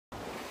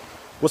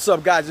What's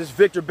up, guys? This is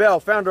Victor Bell,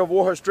 founder of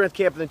Warhorse Strength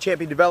Camp and the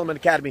Champion Development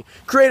Academy,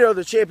 creator of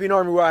the Champion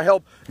Army, where I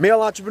help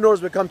male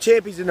entrepreneurs become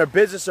champions in their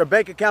business, their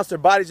bank accounts, their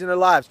bodies, and their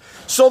lives,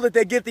 so that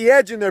they get the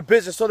edge in their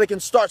business, so they can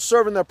start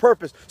serving their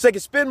purpose, so they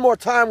can spend more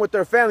time with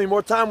their family,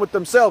 more time with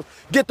themselves,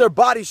 get their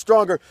bodies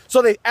stronger,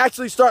 so they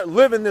actually start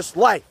living this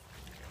life.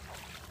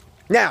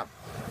 Now,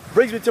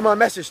 brings me to my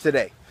message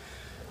today.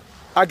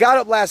 I got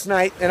up last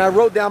night and I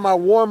wrote down my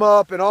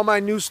warm-up and all my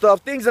new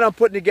stuff, things that I'm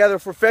putting together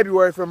for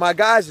February for my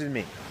guys and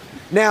me.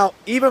 Now,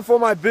 even for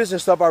my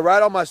business stuff, I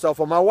write all my stuff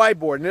on my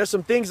whiteboard, and there's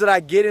some things that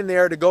I get in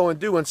there to go and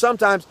do, and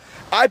sometimes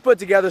I put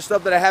together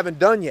stuff that I haven't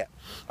done yet.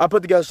 I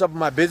put together stuff for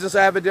my business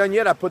I haven't done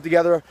yet. I put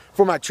together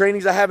for my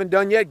trainings I haven't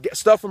done yet,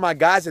 stuff for my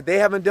guys that they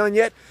haven't done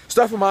yet,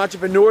 stuff for my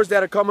entrepreneurs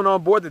that are coming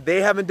on board that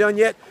they haven't done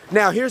yet.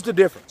 Now, here's the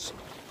difference.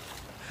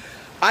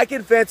 I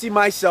can fancy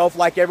myself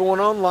like everyone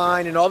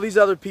online and all these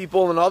other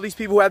people and all these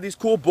people who have these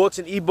cool books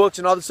and ebooks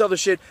and all this other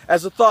shit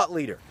as a thought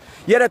leader.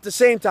 Yet at the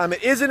same time,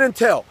 it isn't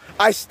until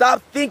I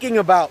stop thinking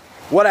about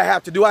what I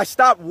have to do, I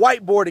stop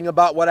whiteboarding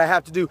about what I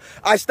have to do,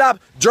 I stop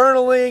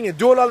journaling and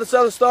doing all this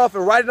other stuff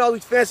and writing all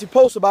these fancy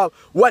posts about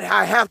what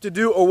I have to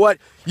do or what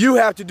you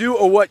have to do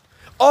or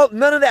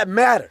none of that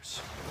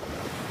matters.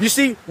 You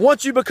see,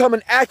 once you become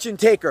an action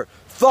taker,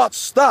 thoughts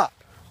stop.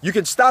 You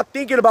can stop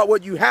thinking about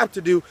what you have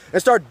to do and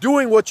start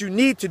doing what you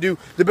need to do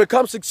to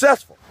become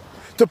successful,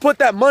 to put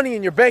that money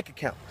in your bank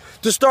account,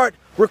 to start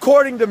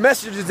recording the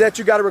messages that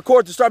you got to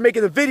record, to start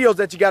making the videos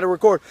that you got to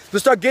record, to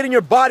start getting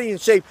your body in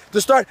shape,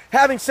 to start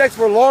having sex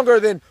for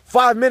longer than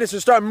 5 minutes, to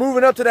start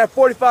moving up to that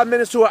 45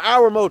 minutes to an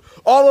hour mode.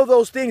 All of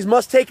those things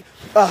must take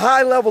a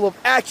high level of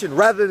action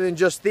rather than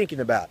just thinking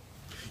about it.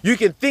 You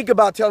can think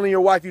about telling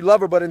your wife you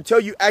love her, but until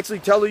you actually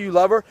tell her you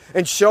love her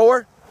and show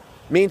her,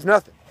 means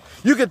nothing.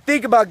 You can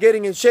think about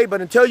getting in shape,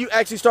 but until you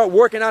actually start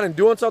working out and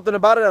doing something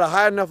about it at a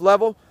high enough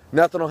level,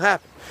 nothing will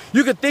happen.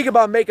 You can think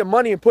about making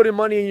money and putting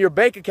money in your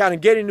bank account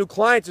and getting new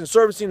clients and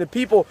servicing the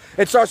people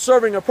and start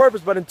serving a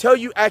purpose, but until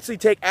you actually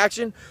take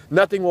action,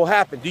 nothing will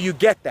happen. Do you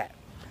get that?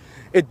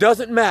 It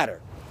doesn't matter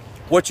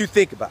what you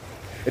think about.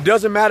 It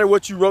doesn't matter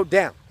what you wrote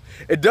down.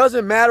 It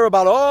doesn't matter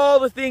about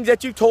all the things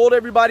that you told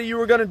everybody you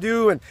were going to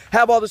do and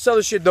have all this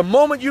other shit. The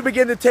moment you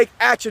begin to take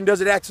action, does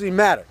it actually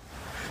matter?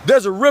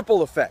 There's a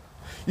ripple effect.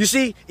 You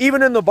see,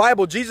 even in the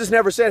Bible, Jesus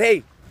never said,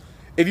 hey,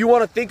 if you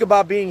want to think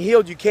about being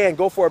healed, you can.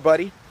 Go for it,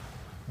 buddy.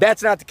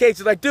 That's not the case.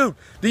 It's like, dude,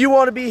 do you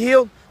want to be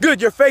healed?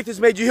 Good, your faith has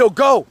made you healed.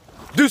 Go.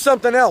 Do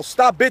something else.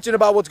 Stop bitching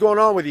about what's going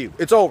on with you.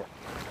 It's over.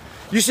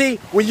 You see,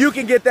 when you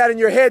can get that in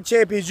your head,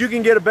 champions, you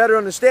can get a better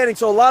understanding.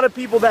 So a lot of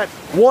people that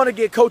want to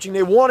get coaching,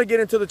 they want to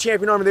get into the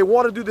Champion Army, they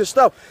want to do this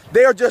stuff,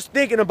 they are just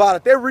thinking about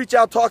it. They reach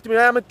out, talk to me,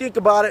 I'm going to think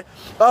about it.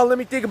 Let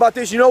me think about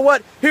this. You know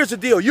what? Here's the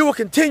deal. You will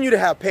continue to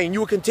have pain. You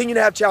will continue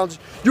to have challenges.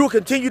 You will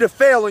continue to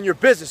fail in your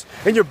business,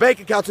 in your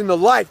bank accounts, in the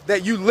life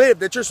that you live,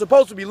 that you're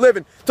supposed to be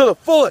living to the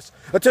fullest,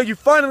 until you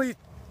finally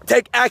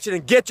take action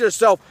and get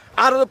yourself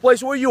out of the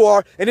place where you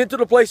are and into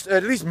the place,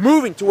 at least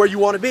moving to where you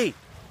want to be.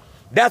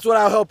 That's what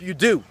I'll help you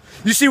do.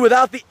 You see,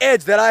 without the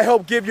edge that I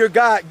help give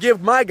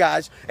my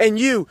guys and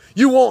you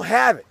won't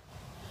have it.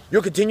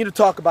 You'll continue to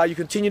talk about it. You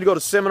continue to go to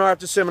seminar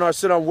after seminar,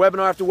 sit on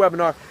webinar after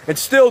webinar, and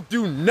still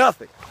do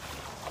nothing.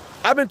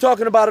 I've been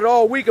talking about it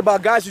all week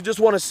about guys who just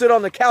want to sit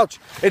on the couch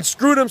and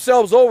screw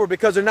themselves over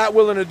because they're not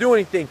willing to do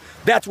anything.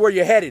 That's where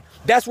you're headed.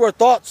 That's where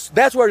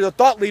the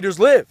thought leaders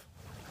live.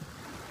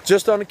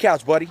 Just on the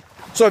couch, buddy.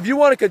 So if you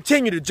want to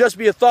continue to just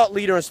be a thought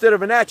leader instead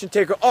of an action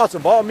taker,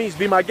 awesome, by all means,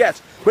 be my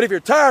guest. But if you're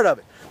tired of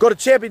it, go to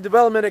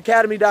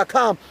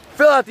championdevelopmentacademy.com,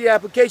 fill out the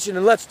application,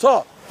 and let's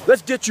talk.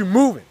 Let's get you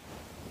moving.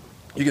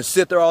 You can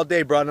sit there all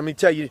day, bro, and let me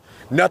tell you,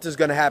 nothing's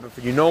going to happen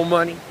for you. No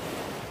money,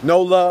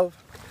 no love,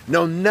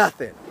 no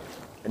nothing.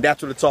 And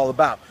that's what it's all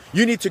about.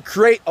 You need to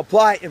create,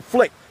 apply,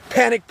 inflict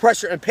panic,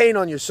 pressure, and pain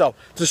on yourself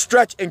to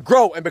stretch and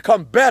grow and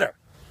become better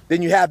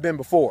than you have been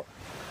before.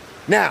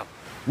 Now,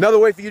 another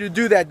way for you to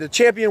do that, the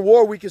Champion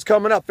War Week is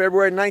coming up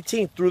February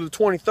 19th through the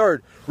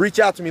 23rd. Reach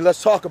out to me.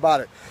 Let's talk about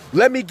it.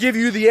 Let me give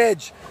you the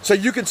edge so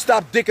you can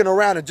stop dicking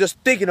around and just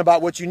thinking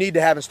about what you need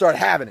to have and start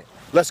having it.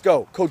 Let's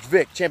go. Coach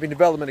Vic,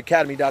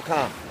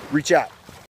 championdevelopmentacademy.com. Reach out.